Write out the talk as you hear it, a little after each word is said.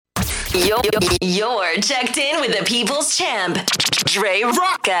You're checked in with the People's Champ, Dre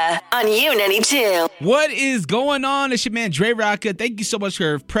Rocca on U92. What is going on? It's your man, Dre Rocca. Thank you so much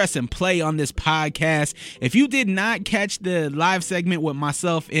for pressing play on this podcast. If you did not catch the live segment with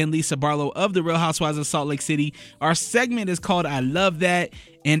myself and Lisa Barlow of the Real Housewives of Salt Lake City, our segment is called I Love That.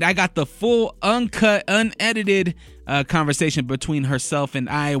 And I got the full, uncut, unedited conversation between herself and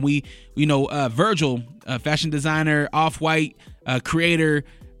I. We, Virgil, fashion designer, Off-White creator,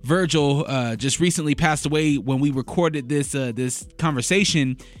 Virgil just recently passed away when we recorded this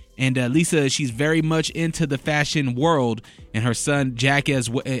conversation. And Lisa, she's very much into the fashion world, and her son Jack is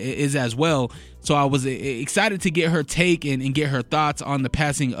as well. So I was excited to get her take and get her thoughts on the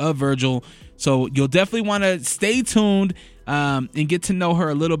passing of Virgil. So you'll definitely want to stay tuned and get to know her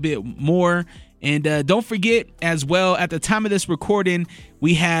a little bit more. And don't forget as well, at the time of this recording,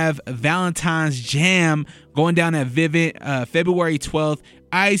 we have Valentine's Jam going down at Vivid February 12th.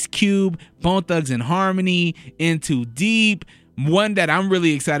 Ice Cube, Bone Thugs and Harmony, Into Deep. One that I'm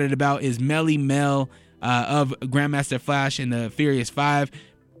really excited about is Melly Mel of Grandmaster Flash and the Furious Five.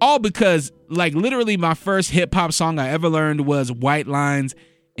 All because, literally my first hip-hop song I ever learned was White Lines.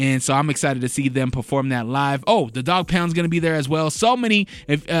 And so I'm excited to see them perform that live. Oh, the Dog Pound's going to be there as well. So many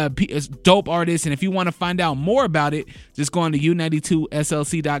dope artists. And if you want to find out more about it, just go on to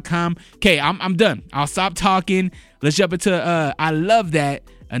U92SLC.com. Okay, I'm done. I'll stop talking. Let's jump into I Love That,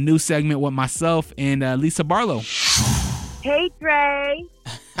 a new segment with myself and Lisa Barlow. Hey, Dre.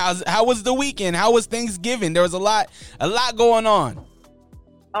 How was the weekend? How was Thanksgiving? There was a lot going on.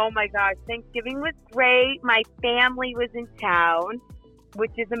 Oh, my gosh. Thanksgiving was great. My family was in town,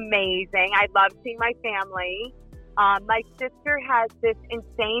 which is amazing. I love seeing my family. My sister has this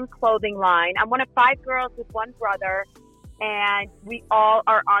insane clothing line. I'm one of 5 girls with 1 brother, and we all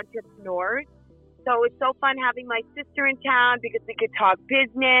are entrepreneurs. So it's so fun having my sister in town because we could talk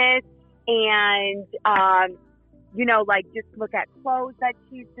business and, just look at clothes that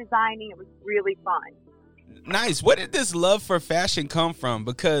she's designing. It was really fun. Nice. Where did this love for fashion come from?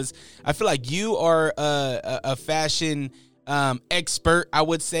 Because I feel like you are a fashion expert, I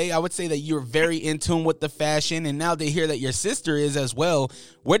would say that you're very in tune with the fashion, and now they hear that your sister is as well.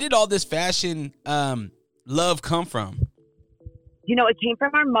 Where did all this fashion love come from? It came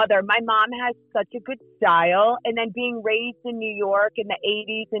from our mother. My mom has such a good style, and then being raised in New York in the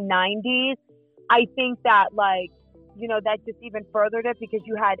 80s and 90s, I think that that just even furthered it because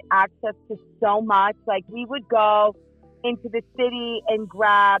you had access to so much. We would go into the city and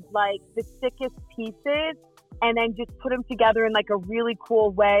grab the sickest pieces and then just put them together in a really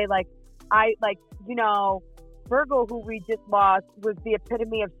cool way. Virgil, who we just lost, was the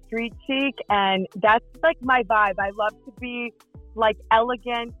epitome of street chic, and that's my vibe. I love to be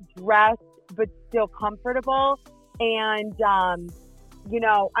elegant, dressed, but still comfortable. And,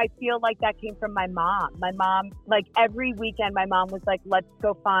 I feel that came from my mom. My mom, every weekend, my mom was let's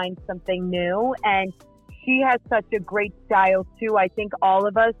go find something new. And she has such a great style too. I think all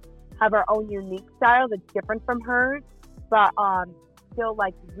of us have our own unique style that's different from hers, but still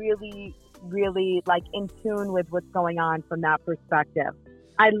really, really in tune with what's going on from that perspective.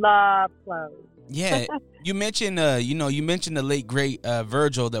 I love clothes. Yeah, you mentioned the late great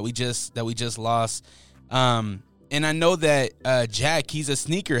Virgil that we just lost, and I know that Jack, he's a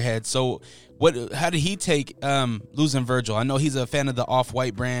sneakerhead. So how did he take losing Virgil? I know he's a fan of the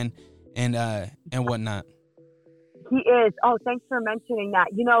Off-White brand and whatnot. He is. Oh, thanks for mentioning that.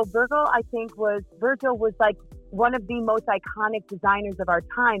 Virgil was one of the most iconic designers of our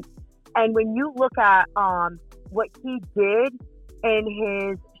time. And when you look at what he did in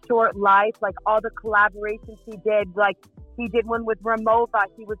his short life, all the collaborations he did one with Ramova,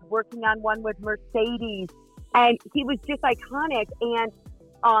 he was working on one with Mercedes, and he was just iconic. And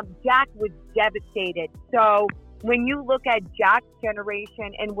Jack was devastated. So when you look at Jack's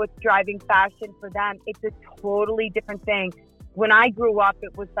generation and what's driving fashion for them, it's a totally different thing. When I grew up,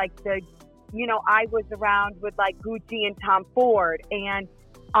 it was I was around with Gucci and Tom Ford. And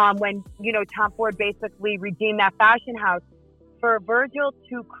when, Tom Ford basically redeemed that fashion house, for Virgil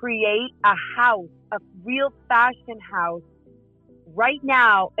to create a house, a real fashion house right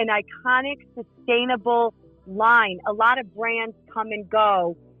now, an iconic, sustainable line. A lot of brands come and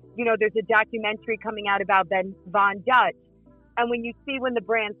go. There's a documentary coming out about Von Dutch. And when you see when the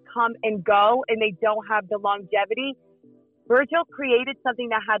brands come and go and they don't have the longevity, Virgil created something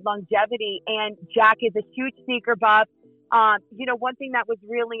that had longevity. And Jack is a huge sneaker buff. One thing that was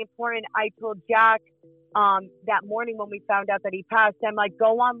really important, I told Jack that morning when we found out that he passed, I'm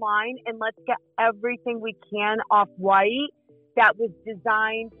go online and let's get everything we can off White that was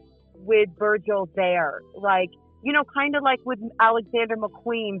designed with Virgil there. kind of like with Alexander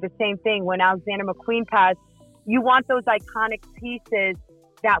McQueen, the same thing. When Alexander McQueen passed, you want those iconic pieces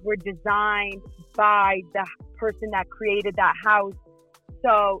that were designed by the person that created that house.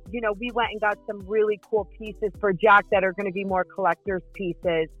 So, we went and got some really cool pieces for Jack that are going to be more collector's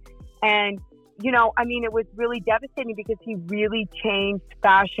pieces. And, it was really devastating because he really changed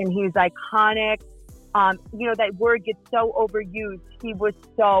fashion. He was iconic. That word gets so overused. He was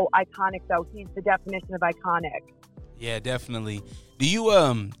so iconic, though. He's the definition of iconic. Yeah, definitely. Do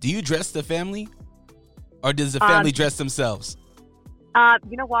you dress the family, or does the family dress themselves?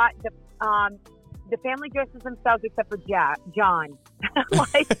 You know what? The family dresses themselves except for John.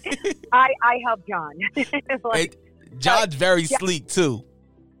 I help John. John's very sleek too.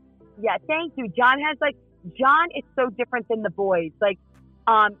 Yeah, thank you. John is so different than the boys.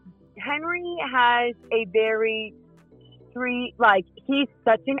 Henry has a very street, he's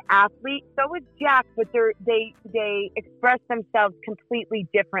such an athlete. So is Jack, but they express themselves completely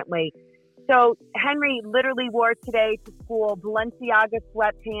differently. So Henry literally wore today to school Balenciaga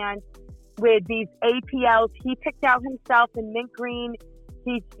sweatpants with these APLs he picked out himself in mint green.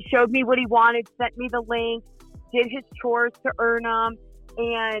 He showed me what he wanted, sent me the link, did his chores to earn them,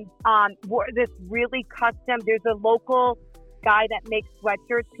 and wore this really custom. There's a local guy that makes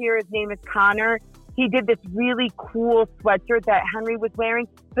sweatshirts here. His name is Connor. He did this really cool sweatshirt that Henry was wearing,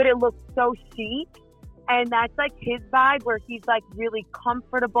 but it looked so chic. And that's his vibe, where he's really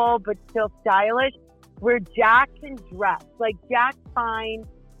comfortable but still stylish, where Jack can dress. Jack finds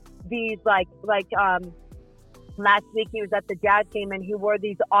these last week he was at the Jazz game and he wore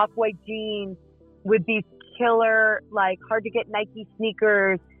these off-white jeans with these killer hard to get Nike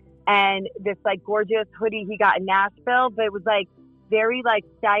sneakers and this gorgeous hoodie he got in Nashville, but it was very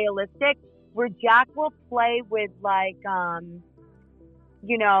stylistic, where Jack will play with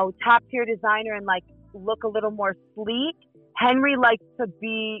top tier designer and look a little more sleek. Henry likes to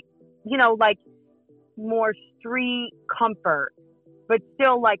be more street comfort, but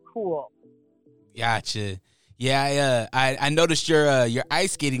still cool. Gotcha. Yeah, I noticed your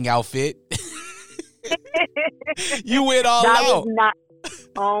ice skating outfit. You went all that out. Was not,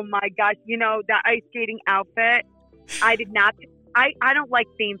 oh my gosh! The ice skating outfit. I did not. I don't like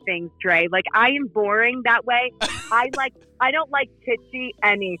theme things, Dre. I am boring that way. I don't like kitschy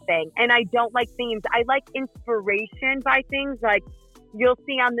anything, and I don't like themes. I like inspiration by things. You'll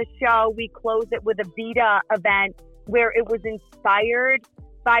see on the show, we close it with a Vita event where it was inspired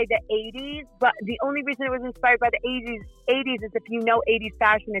by the 80s, but the only reason it was inspired by the 80s is if you know 80s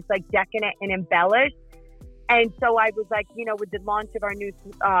fashion, it's decadent and embellished. And so I was with the launch of our new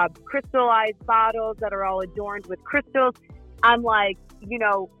crystallized bottles that are all adorned with crystals, I'm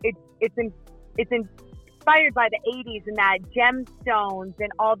it's inspired by the 80s and that gemstones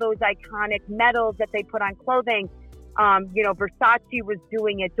and all those iconic metals that they put on clothing. Versace was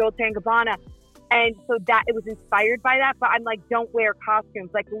doing it, Dolce & Gabbana. And so that it was inspired by that, but I'm don't wear costumes.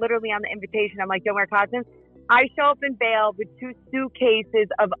 Literally on the invitation, I'm don't wear costumes. I show up in Vail with 2 suitcases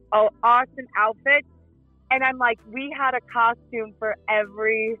of awesome outfits. And I'm we had a costume for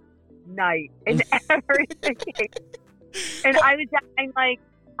every night in every suitcase. And I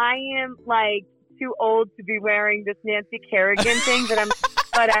am too old to be wearing this Nancy Kerrigan thing, but I'm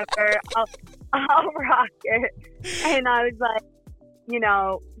whatever. I'll rock it. And I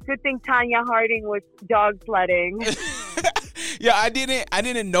was good thing Tanya Harding was dog sledding. Yeah, I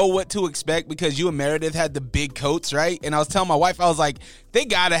didn't know what to expect because you and Meredith had the big coats, right? And I was telling my wife, I was they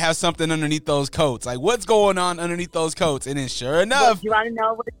gotta have something underneath those coats. What's going on underneath those coats? And then sure enough. Well, do you want to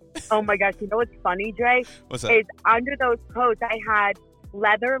know oh my gosh, you know what's funny, Dre? What's up? Is under those coats, I had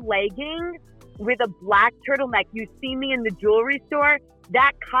leather leggings with a black turtleneck. You see me in the jewelry store.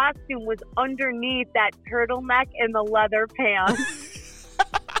 That costume was underneath that turtleneck and the leather pants.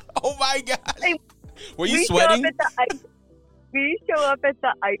 Oh my gosh. Were you we sweating? We show up at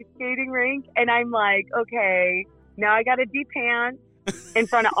the ice skating rink and I'm okay, now I got to de-pants in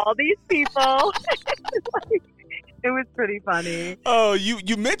front of all these people. It was pretty funny. Oh,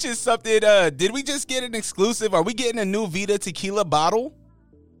 you mentioned something. Did we just get an exclusive? Are we getting a new Vita tequila bottle?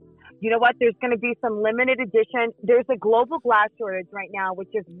 You know what? There's going to be some limited edition. There's a global glass shortage right now,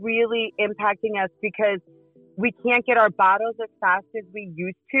 which is really impacting us because we can't get our bottles as fast as we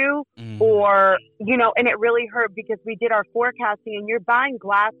used to, or, and it really hurt because we did our forecasting and you're buying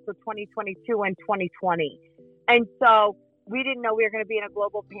glass for 2022 and 2020. And so we didn't know we were going to be in a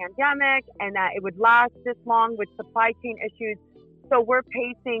global pandemic and that it would last this long with supply chain issues. So we're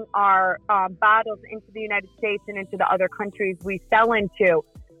pacing our bottles into the United States and into the other countries we sell into.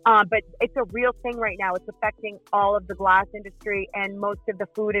 But it's a real thing right now. It's affecting all of the glass industry and most of the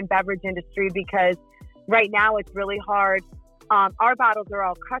food and beverage industry because right now it's really hard. Our bottles are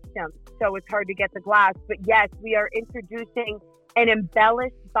all custom, so it's hard to get the glass. But yes, we are introducing an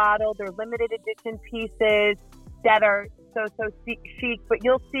embellished bottle. They're limited edition pieces that are so chic, but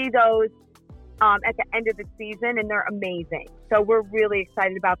you'll see those at the end of the season, and they're amazing. So we're really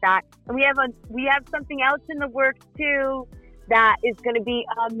excited about that. And we have something else in the works too that is going to be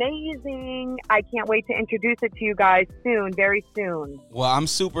amazing. I can't wait to introduce it to you guys soon, very soon. Well, I'm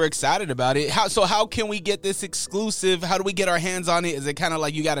super excited about it. How can we get this exclusive? How do we get our hands on it? Is it kind of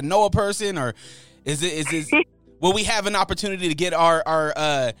like you got to know a person, or is this will we have an opportunity to get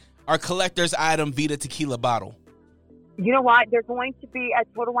our collector's item Vita tequila bottle? You know what? They're going to be at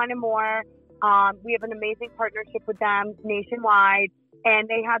Total Wine & More. We have an amazing partnership with them nationwide, and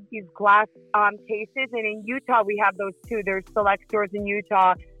they have these glass cases. And in Utah, we have those too. There's select stores in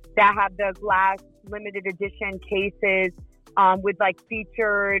Utah that have the glass limited edition cases with like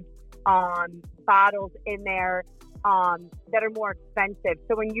featured bottles in there that are more expensive.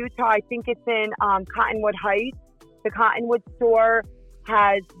 So in Utah, I think it's in Cottonwood Heights. The Cottonwood store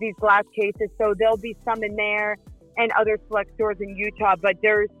has these glass cases, so there'll be some in there and other select stores in Utah, but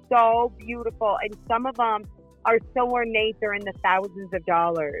they're so beautiful, and some of them are so ornate they're in the thousands of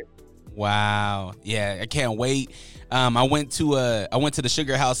dollars. Wow. Yeah, I can't wait. I went to the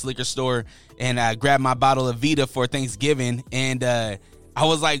Sugar House liquor store and I grabbed my bottle of Vita for Thanksgiving, and I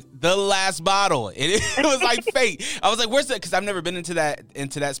was like, the last bottle. It was like fate. I was like, where's the, because I've never been into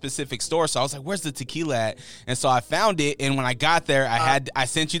that specific store. So I was like, where's the tequila at? And so I found it. And when I got there, I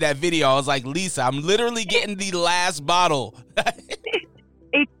sent you that video. I was like, Lisa, I'm literally getting the last bottle.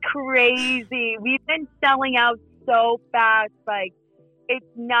 It's crazy. We've been selling out so fast. Like, it's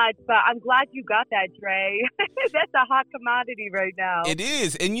nuts. But I'm glad you got that, Dre. That's a hot commodity right now. It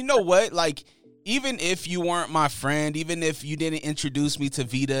is. And you know what? Like, even if you weren't my friend, even if you didn't introduce me to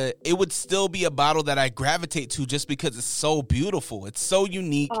Vita, it would still be a bottle that I gravitate to just because it's so beautiful. It's so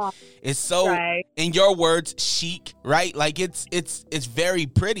unique. Oh, it's so, right. In your words, chic, right? Like it's very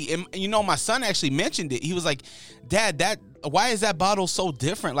pretty. And you know, my son actually mentioned it. He was like, Dad, why is that bottle so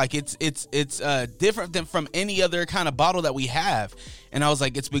different? Like it's different than from any other kind of bottle that we have. And I was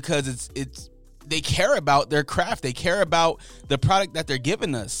like, it's because they care about their craft. They care about the product that they're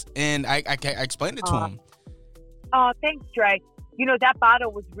giving us. And I explained it to him. Oh, thanks, Dre. You know, that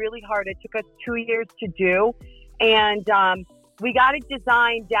bottle was really hard. It took us 2 years to do. And we got it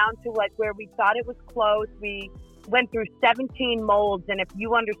designed down to like where we thought it was close. We went through 17 molds. And if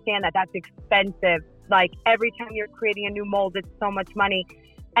you understand that, that's expensive. Like every time you're creating a new mold, it's so much money.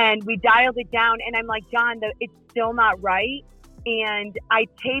 And we dialed it down. And I'm like, John, it's still not right. And I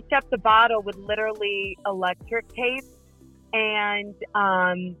taped up the bottle with literally electric tape, and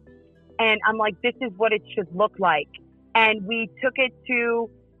I'm like, this is what it should look like. And we took it to,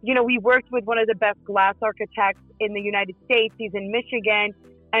 you know, we worked with one of the best glass architects in the United States. He's in Michigan.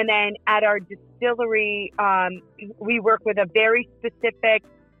 And then at our distillery, we work with a very specific,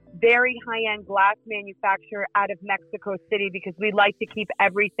 very high-end glass manufacturer out of Mexico City, because we like to keep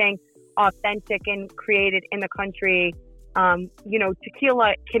everything authentic and created in the country. You know,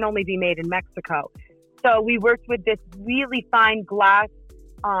 tequila can only be made in Mexico. So we worked with this really fine glass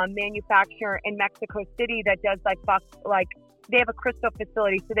manufacturer in Mexico City that does like they have a crystal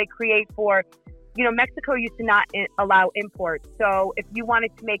facility. So they create for, you know, Mexico used to not allow imports. So if you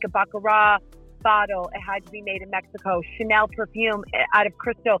wanted to make a Baccarat bottle, it had to be made in Mexico. Chanel perfume out of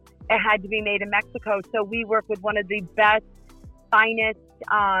crystal, it had to be made in Mexico. So we work with one of the best, finest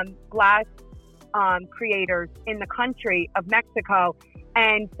glass creators in the country of Mexico.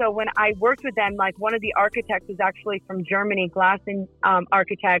 And so when I worked with them, like one of the architects is actually from Germany, glass and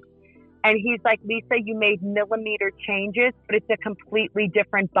architects. And he's like, Lisa, you made millimeter changes, but it's a completely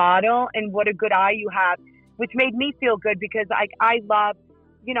different bottle. And what a good eye you have, which made me feel good because I love,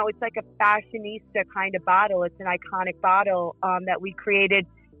 you know, it's like a fashionista kind of bottle. It's an iconic bottle that we created.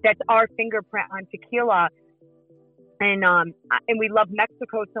 That's our fingerprint on tequila. And we love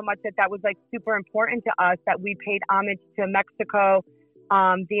Mexico so much that was like super important to us, that we paid homage to Mexico,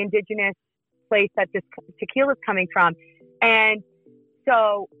 the indigenous place that this tequila is coming from. And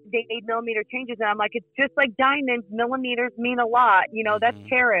so they made millimeter changes, and I'm like, it's just like diamonds. Millimeters mean a lot, you know, that's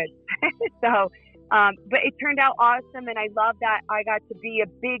carats. So, but it turned out awesome, and I love that I got to be a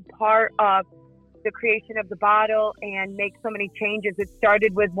big part of the creation of the bottle and make so many changes. It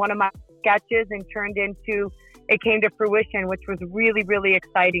started with one of my sketches and it came to fruition, which was really, really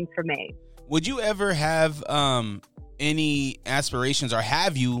exciting for me. Would you ever have any aspirations, or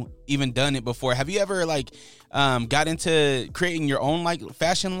have you even done it before? Have you ever got into creating your own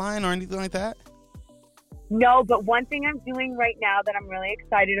fashion line or anything like that? No, but one thing I'm doing right now that I'm really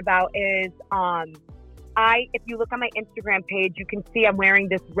excited about is if you look on my Instagram page, you can see I'm wearing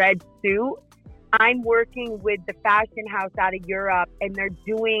this red suit. I'm working with the fashion house out of Europe, and they're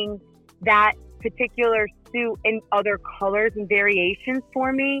doing that particular suit in other colors and variations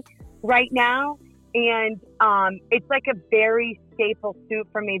for me right now. And it's like a very staple suit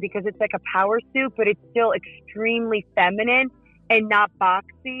for me because it's like a power suit, but it's still extremely feminine and not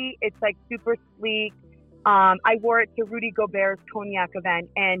boxy. It's like super sleek. I wore it to Rudy Gobert's Cognac event,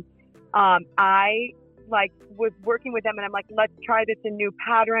 and I like was working with them, and I'm like, let's try this in new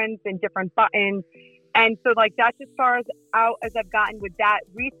patterns and different buttons. And so like that's as far as out as I've gotten with that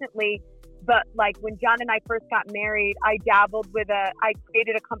recently. But like when John and I first got married, I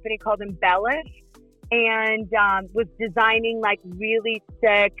created a company called Embellish, and was designing like really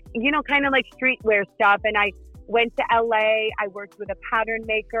sick, kind of like streetwear stuff. And I went to LA, I worked with a pattern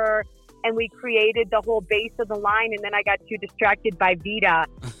maker, and we created the whole base of the line. And then I got too distracted by Vita,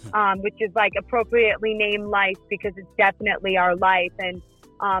 which is like appropriately named life because it's definitely our life. And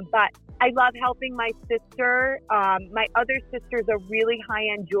but I love helping my sister. My other sister's a really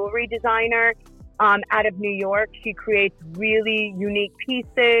high-end jewelry designer out of New York. She creates really unique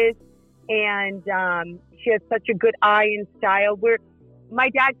pieces, and she has such a good eye and style. My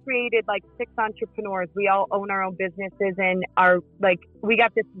dad created like 6 entrepreneurs. We all own our own businesses, and we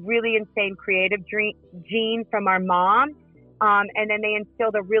got this really insane creative gene from our mom. And then they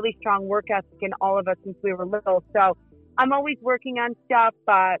instilled a really strong work ethic in all of us since we were little. So I'm always working on stuff,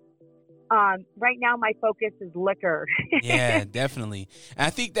 but right now my focus is liquor. Yeah, definitely. And I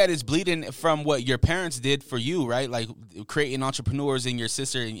think that is bleeding from what your parents did for you, right? Like creating entrepreneurs in your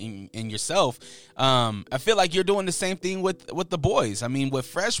sister and yourself. I feel like you're doing the same thing with the boys. I mean, with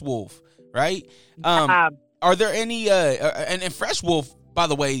Fresh Wolf, right? Are there any, and Fresh Wolf, by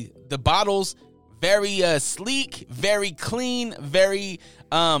the way, the bottles, very sleek, very clean, very,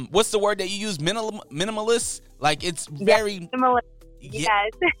 what's the word that you use? Minimalist? Like it's very... Minimalist. Yeah,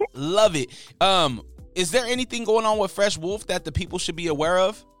 yes. Love it. Is there anything going on with Fresh Wolf that the people should be aware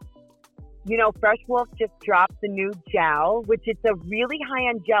of? Fresh Wolf just dropped the new gel, which is a really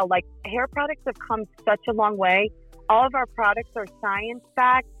high-end gel. Like, hair products have come such a long way. All of our products are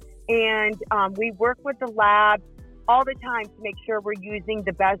science-backed, and we work with the lab all the time to make sure we're using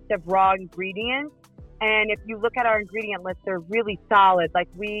the best of raw ingredients. And if you look at our ingredient list, they're really solid. Like,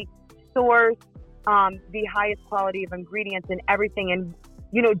 we source the highest quality of ingredients and everything. And,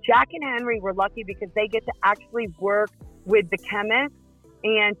 Jack and Henry were lucky because they get to actually work with the chemists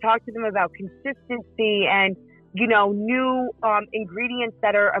and talk to them about consistency and, new ingredients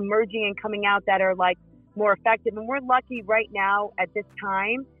that are emerging and coming out that are like more effective. And we're lucky right now at this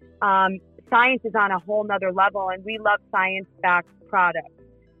time. Science is on a whole nother level, and we love science-backed products.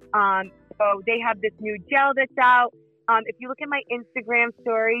 So they have this new gel that's out. If you look at my Instagram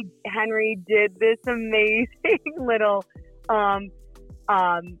story, Henry did this amazing little,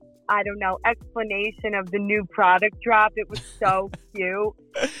 explanation of the new product drop. It was so cute.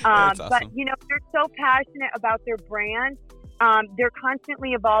 Awesome. But, they're so passionate about their brand. They're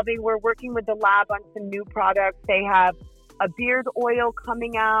constantly evolving. We're working with the lab on some new products. They have a beard oil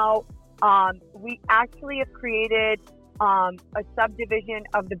coming out. We actually have created a subdivision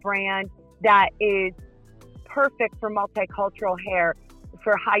of the brand that is perfect for multicultural hair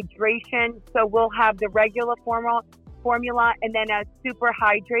for hydration. So we'll have the regular formula and then a super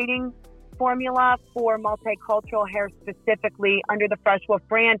hydrating formula for multicultural hair specifically under the Fresh Wolf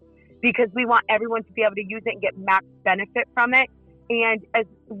brand, because we want everyone to be able to use it and get max benefit from it. And as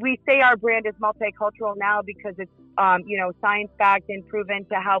we say, our brand is multicultural now because it's science-backed and proven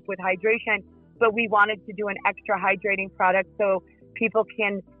to help with hydration, but we wanted to do an extra hydrating product so people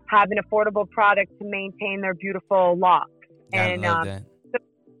can have an affordable product to maintain their beautiful locks. And love that.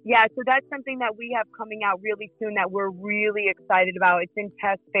 So that's something that we have coming out really soon that we're really excited about. It's in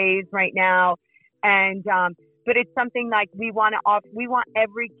test phase right now, and but it's something like we want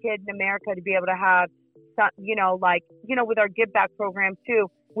every kid in America to be able to have, with our give back program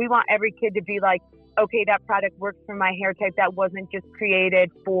too. We want every kid to be like, okay, that product works for my hair type. That wasn't just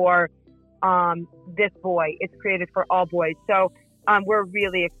created for this boy. It's created for all boys. So we're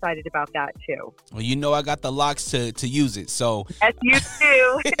really excited about that too. Well, I got the locks to use it. So yes,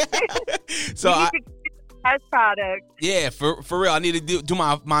 you do. So you need to test product. Yeah, for real. I need to do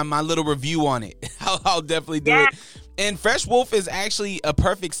my little review on it. I'll definitely do it. And Fresh Wolf is actually a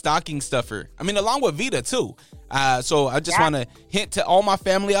perfect stocking stuffer. I mean, along with Vita too. So I just want to hint to all my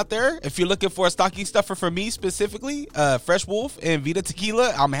family out there. If you're looking for a stocking stuffer for me specifically, Fresh Wolf and Vita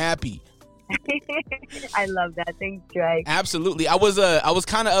Tequila, I'm happy. I love that. Thanks, Dre. Absolutely. I was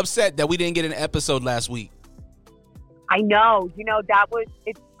kind of upset that we didn't get an episode last week. I know.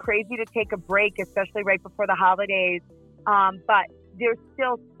 It's crazy to take a break, especially right before the holidays. But there's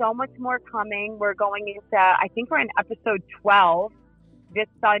still so much more coming. We're going into, I think we're in episode 12 this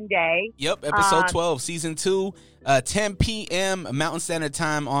Sunday. Yep, episode 12, season 2, 10 p.m. Mountain Standard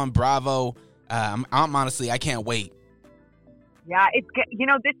Time on Bravo. I'm honestly, I can't wait. Yeah,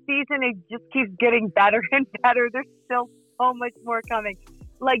 this season, it just keeps getting better and better. There's still so much more coming.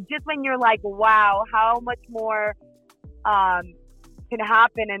 Like, just when you're like, wow, how much more can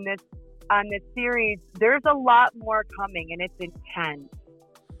happen on this series, there's a lot more coming, and it's intense.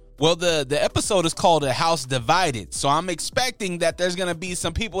 Well, the episode is called A House Divided, so I'm expecting that there's going to be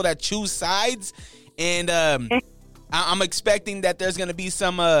some people that choose sides, and I'm expecting that there's going to be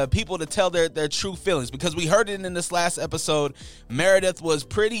some people to tell their true feelings, because we heard it in this last episode. Meredith was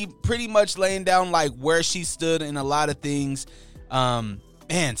pretty much laying down like where she stood in a lot of things.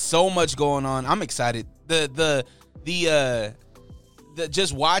 Man, so much going on. I'm excited. The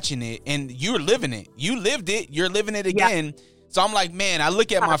just watching it, and you're living it. You lived it. You're living it again. Yeah. So I'm like, man, I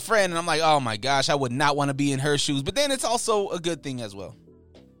look at my friend and I'm like, oh my gosh, I would not want to be in her shoes. But then it's also a good thing as well.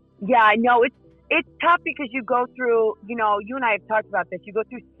 Yeah, I know. It's tough because you go through, you and I have talked about this. You go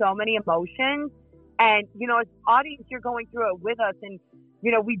through so many emotions, and, as audience, you're going through it with us. And,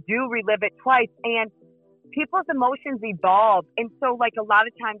 we do relive it twice, and people's emotions evolve. And so, like, a lot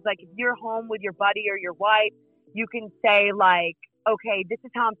of times, like, if you're home with your buddy or your wife, you can say, like, okay, this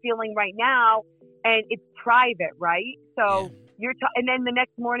is how I'm feeling right now. And it's private, right? So and then the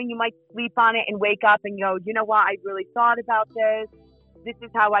next morning you might sleep on it and wake up and go, you know what? I really thought about this. This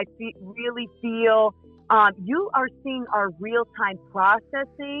is how I really feel. You are seeing our real-time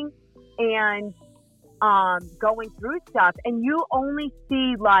processing and going through stuff. And you only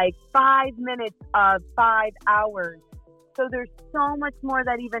see like 5 minutes of 5 hours. So there's so much more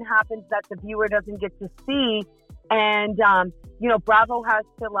that even happens that the viewer doesn't get to see. And, Bravo has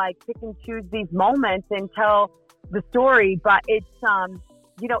to like pick and choose these moments and tell the story. But it's,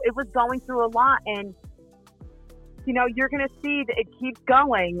 it was going through a lot. And, you're going to see that it keeps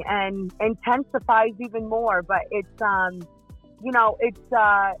going and intensifies even more. But it's, it's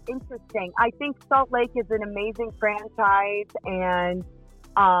interesting. I think Salt Lake is an amazing franchise. And,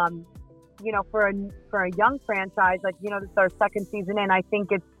 for a young franchise, like, this is our second season in, I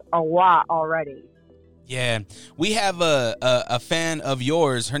think it's a lot already. Yeah, we have a fan of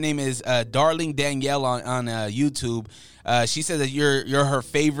yours. Her name is Darling Danielle on YouTube. She says that you're her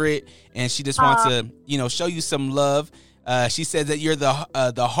favorite, and she just wants to show you some love. She says that you're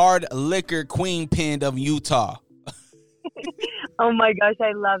the hard liquor queen pin of Utah. Oh my gosh,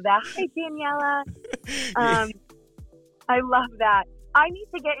 I love that. Hi, Daniela. I love that. I need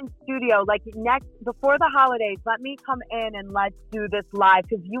to get in studio, like before the holidays. Let me come in and let's do this live,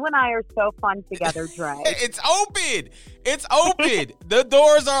 because you and I are so fun together, Dre. It's open. It's open. The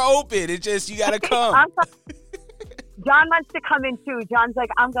doors are open. It's just, you got to come. John wants to come in too. John's like,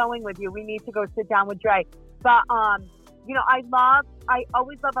 I'm going with you. We need to go sit down with Dre. But, I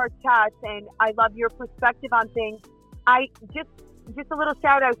always love our chats, and I love your perspective on things. I just a little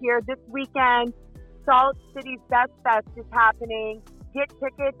shout out here. This weekend, Salt City's Best Fest is happening. Get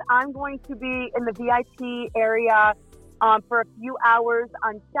tickets. I'm going to be in the VIP area for a few hours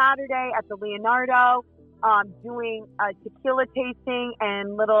on Saturday at the Leonardo, doing a tequila tasting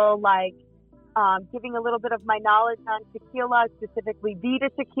and giving a little bit of my knowledge on tequila, specifically Vita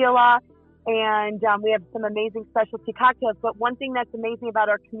tequila. And we have some amazing specialty cocktails. But one thing that's amazing about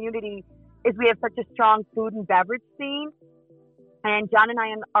our community is we have such a strong food and beverage scene. And John and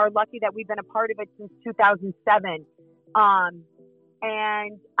I are lucky that we've been a part of it since 2007.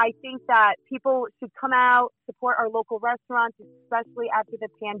 And I think that people should come out, support our local restaurants, especially after the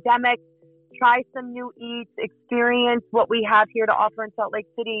pandemic, try some new eats, experience what we have here to offer in Salt Lake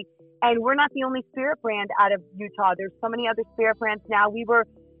City. And we're not the only spirit brand out of Utah. There's so many other spirit brands now.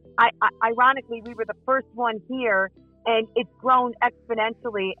 Ironically, we were the first one here, and it's grown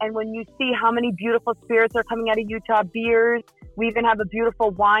exponentially. And when you see how many beautiful spirits are coming out of Utah, beers, we even have a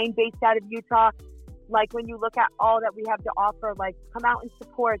beautiful wine based out of Utah. Like, when you look at all that we have to offer, like, come out and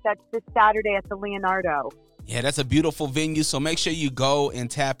support. That's this Saturday at the Leonardo. Yeah, that's a beautiful venue. So make sure you go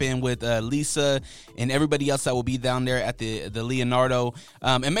and tap in with Lisa and everybody else that will be down there at the Leonardo.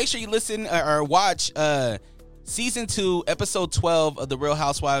 And make sure you listen or watch Season 2, Episode 12 of The Real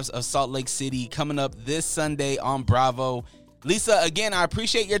Housewives of Salt Lake City, coming up this Sunday on Bravo. Lisa, again, I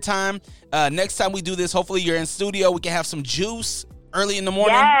appreciate your time. Next time we do this, hopefully you're in studio. We can have some juice early in the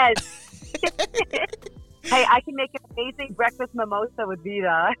morning. Yes. Hey, I can make an amazing breakfast mimosa with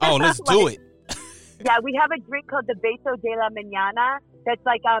Vita. Oh, let's do it. Yeah, we have a drink called the Beso de la Mañana that's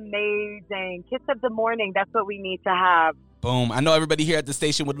like amazing. Kiss of the morning, that's what we need to have. Boom. I know everybody here at the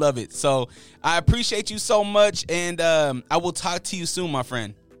station would love it. So I appreciate you so much, and I will talk to you soon, my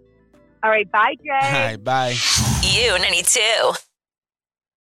friend. All right. Bye, Jay. All right. Bye. U92.